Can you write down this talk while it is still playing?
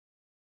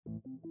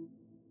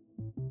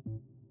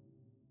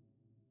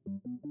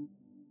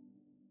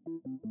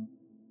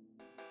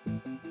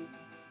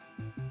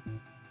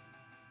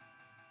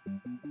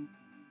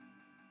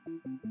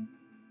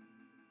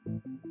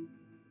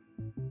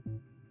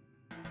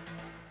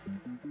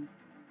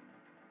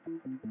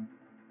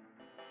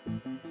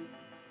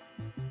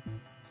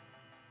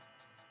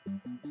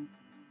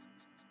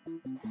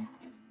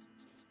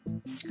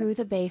Screw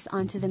the base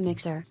onto the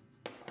mixer.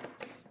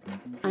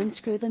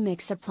 Unscrew the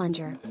mixer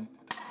plunger.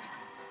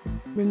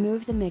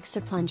 Remove the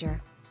mixer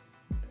plunger.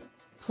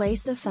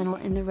 Place the funnel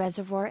in the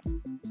reservoir.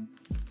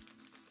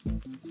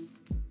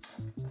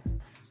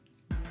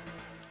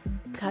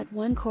 Cut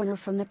one corner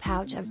from the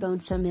pouch of bone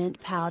cement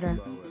powder.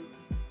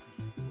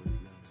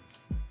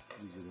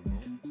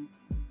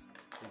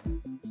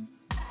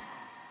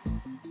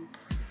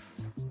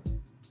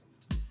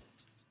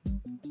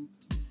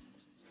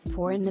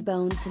 Pour in the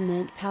bone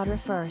cement powder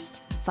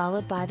first,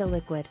 followed by the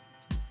liquid.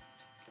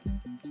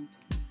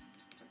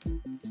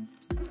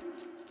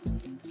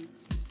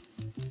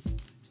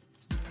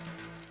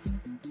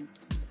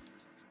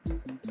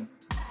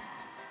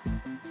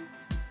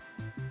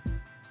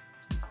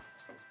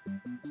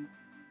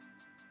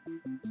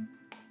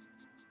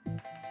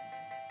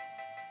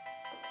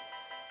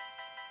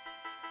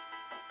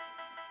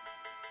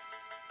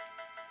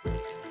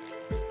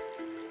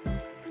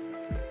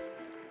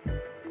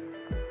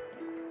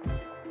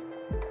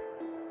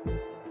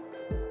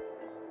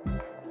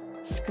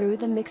 Screw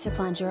the mixer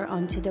plunger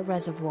onto the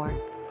reservoir.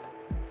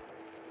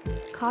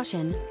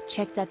 Caution,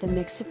 check that the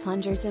mixer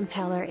plunger's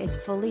impeller is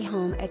fully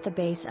home at the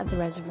base of the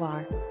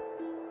reservoir.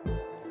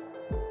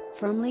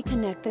 Firmly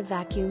connect the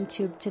vacuum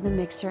tube to the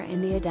mixer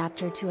and the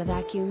adapter to a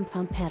vacuum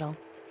pump pedal.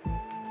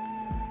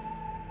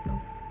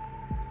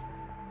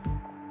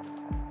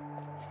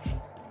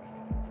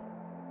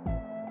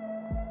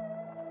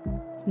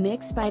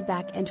 Mix by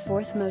back and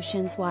forth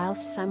motions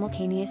whilst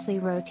simultaneously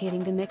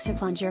rotating the mixer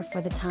plunger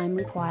for the time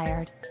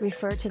required.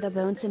 Refer to the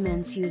bone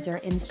cement's user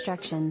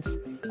instructions.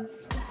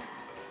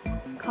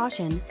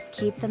 Caution,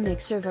 keep the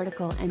mixer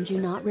vertical and do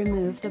not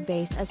remove the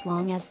base as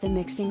long as the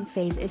mixing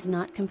phase is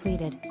not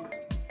completed.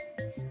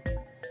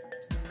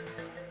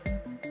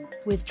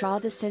 Withdraw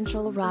the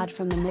central rod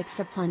from the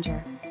mixer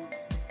plunger.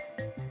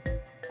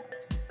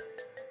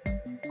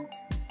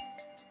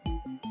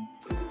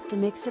 The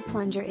mixer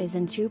plunger is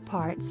in two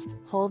parts.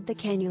 Hold the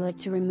cannula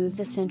to remove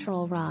the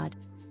central rod.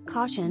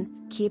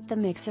 Caution, keep the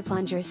mixer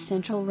plunger's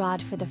central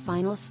rod for the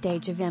final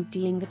stage of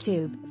emptying the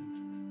tube.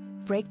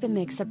 Break the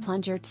mixer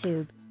plunger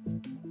tube.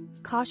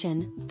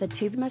 Caution, the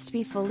tube must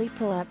be fully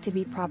pulled up to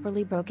be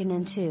properly broken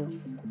in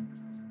two.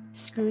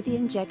 Screw the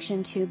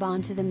injection tube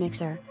onto the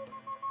mixer.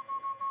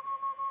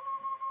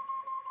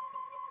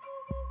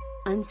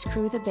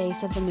 Unscrew the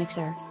base of the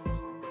mixer.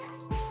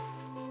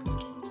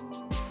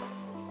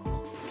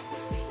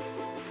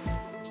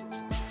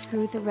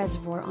 Screw the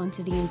reservoir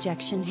onto the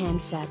injection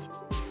handset.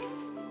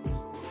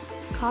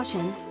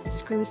 Caution,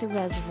 screw the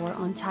reservoir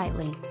on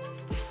tightly.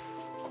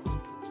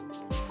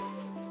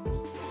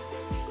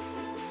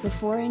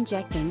 Before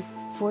injecting,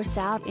 force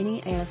out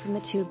any air from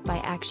the tube by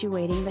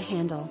actuating the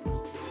handle.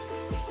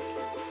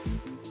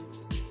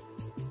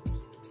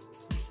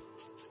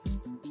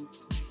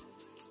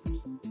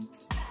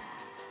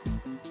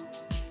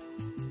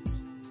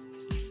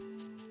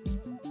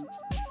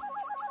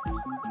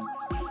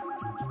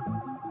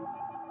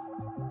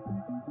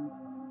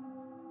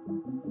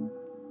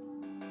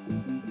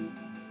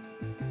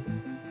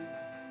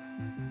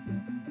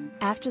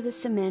 After the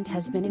cement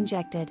has been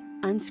injected,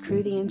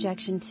 unscrew the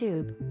injection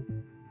tube.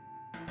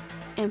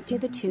 Empty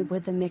the tube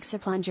with the mixer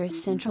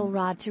plunger's central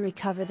rod to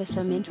recover the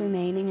cement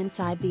remaining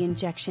inside the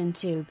injection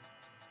tube.